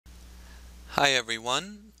Hi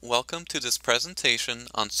everyone, welcome to this presentation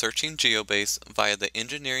on searching GeoBase via the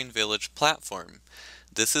Engineering Village platform.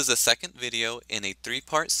 This is the second video in a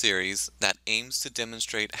three-part series that aims to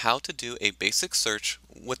demonstrate how to do a basic search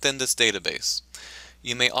within this database.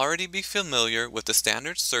 You may already be familiar with the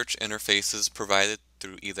standard search interfaces provided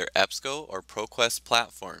through either EBSCO or ProQuest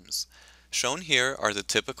platforms. Shown here are the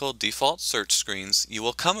typical default search screens you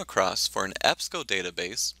will come across for an EBSCO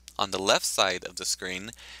database on the left side of the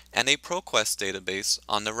screen and a ProQuest database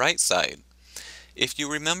on the right side. If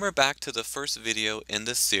you remember back to the first video in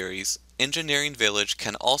this series, Engineering Village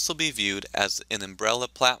can also be viewed as an umbrella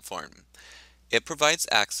platform. It provides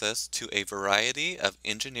access to a variety of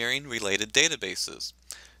engineering-related databases.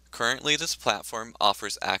 Currently, this platform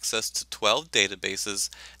offers access to 12 databases,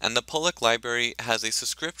 and the public library has a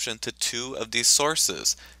subscription to two of these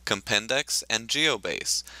sources, Compendex and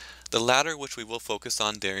GeoBase, the latter which we will focus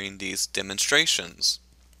on during these demonstrations.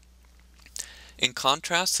 In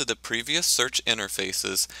contrast to the previous search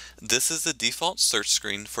interfaces, this is the default search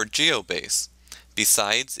screen for GeoBase.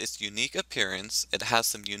 Besides its unique appearance, it has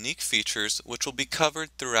some unique features which will be covered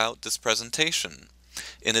throughout this presentation,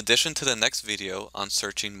 in addition to the next video on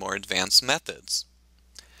searching more advanced methods.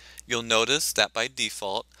 You'll notice that by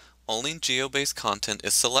default, only GeoBase content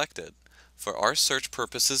is selected. For our search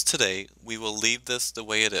purposes today, we will leave this the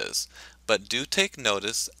way it is, but do take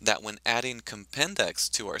notice that when adding Compendex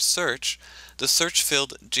to our search, the search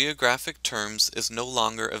field Geographic Terms is no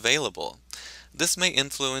longer available. This may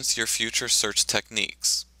influence your future search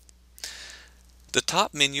techniques. The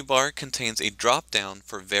top menu bar contains a drop-down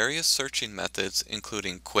for various searching methods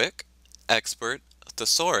including Quick, Expert,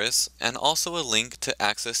 Thesaurus, and also a link to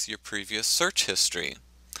access your previous search history.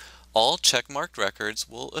 All checkmarked records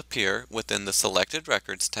will appear within the Selected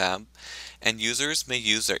Records tab, and users may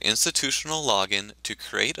use their institutional login to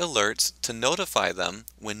create alerts to notify them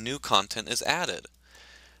when new content is added.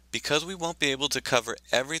 Because we won't be able to cover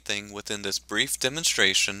everything within this brief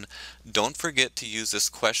demonstration, don't forget to use this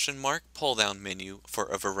question mark pull-down menu for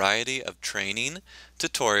a variety of training,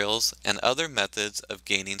 tutorials, and other methods of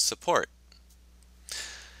gaining support.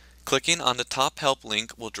 Clicking on the top help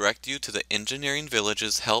link will direct you to the Engineering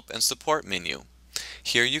Village's help and support menu.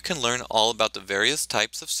 Here you can learn all about the various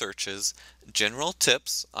types of searches, general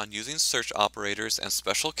tips on using search operators and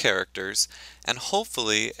special characters, and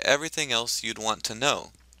hopefully everything else you'd want to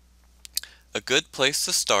know. A good place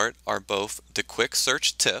to start are both the quick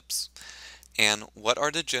search tips and what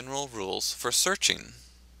are the general rules for searching.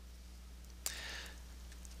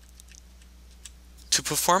 To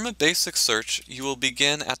perform a basic search, you will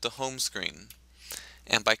begin at the home screen,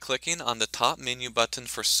 and by clicking on the top menu button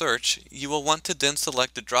for search, you will want to then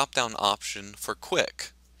select the drop-down option for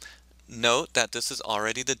quick. Note that this is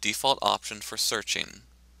already the default option for searching.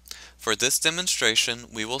 For this demonstration,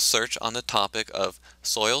 we will search on the topic of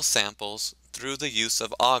soil samples through the use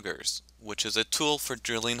of augers, which is a tool for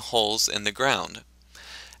drilling holes in the ground.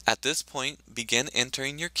 At this point, begin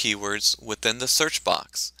entering your keywords within the search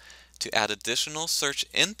box. To add additional search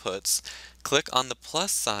inputs, click on the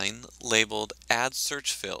plus sign labeled Add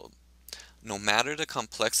Search Field. No matter the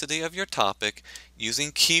complexity of your topic,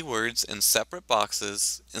 using keywords in separate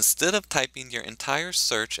boxes instead of typing your entire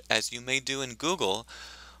search as you may do in Google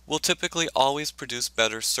will typically always produce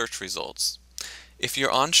better search results. If you're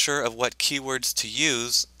unsure of what keywords to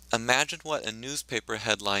use, imagine what a newspaper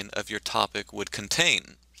headline of your topic would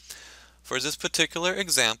contain. For this particular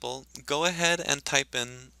example, go ahead and type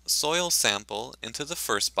in soil sample into the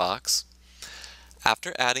first box.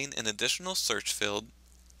 After adding an additional search field,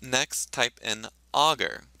 next type in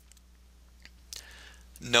auger.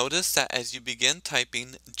 Notice that as you begin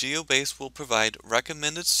typing, GeoBase will provide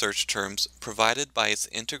recommended search terms provided by its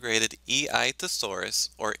integrated EI thesaurus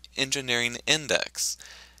or engineering index.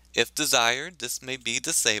 If desired, this may be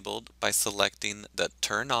disabled by selecting the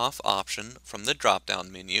Turn Off option from the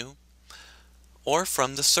drop-down menu, or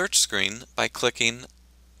from the search screen by clicking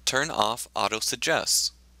Turn Off Auto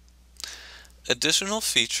Suggest. Additional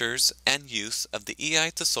features and use of the EI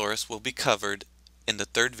thesaurus will be covered in the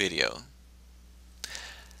third video.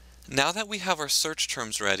 Now that we have our search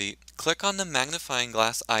terms ready, click on the magnifying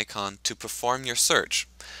glass icon to perform your search.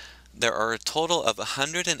 There are a total of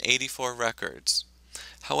 184 records.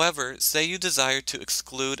 However, say you desire to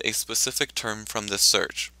exclude a specific term from this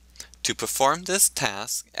search. To perform this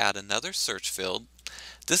task, add another search field,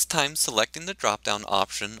 this time selecting the drop-down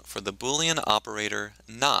option for the Boolean operator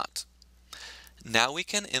not. Now we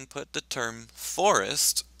can input the term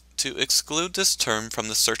forest to exclude this term from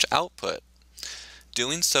the search output.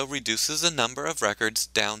 Doing so reduces the number of records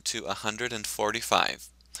down to 145.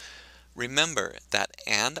 Remember that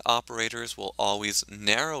AND operators will always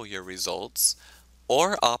narrow your results,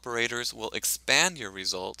 OR operators will expand your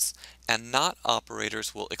results, and NOT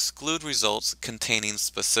operators will exclude results containing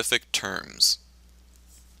specific terms.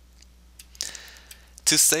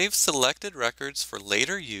 To save selected records for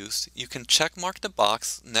later use, you can checkmark the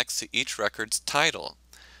box next to each record's title.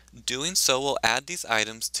 Doing so will add these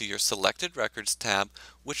items to your Selected Records tab,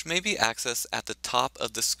 which may be accessed at the top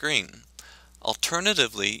of the screen.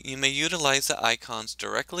 Alternatively, you may utilize the icons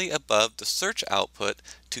directly above the search output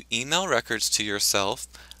to email records to yourself,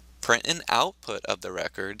 print an output of the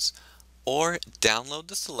records, or download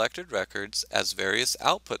the selected records as various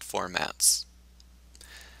output formats.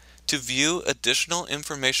 To view additional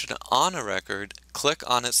information on a record, click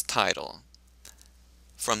on its title.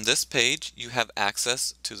 From this page, you have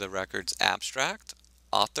access to the record's abstract,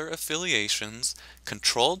 author affiliations,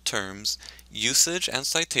 controlled terms, usage and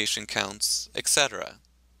citation counts, etc.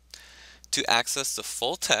 To access the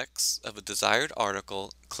full text of a desired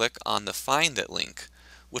article, click on the Find It link,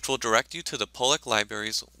 which will direct you to the Pollock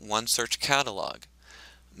Library's OneSearch catalog.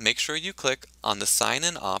 Make sure you click on the Sign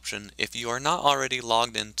In option if you are not already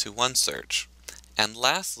logged into OneSearch. And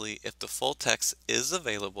lastly, if the full text is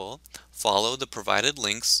available, follow the provided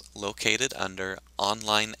links located under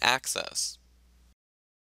Online Access.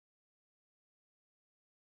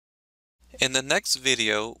 In the next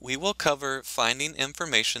video, we will cover finding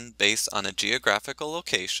information based on a geographical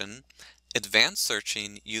location, advanced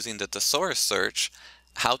searching using the thesaurus search,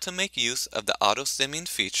 how to make use of the auto-stimming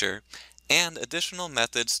feature, and additional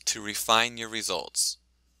methods to refine your results.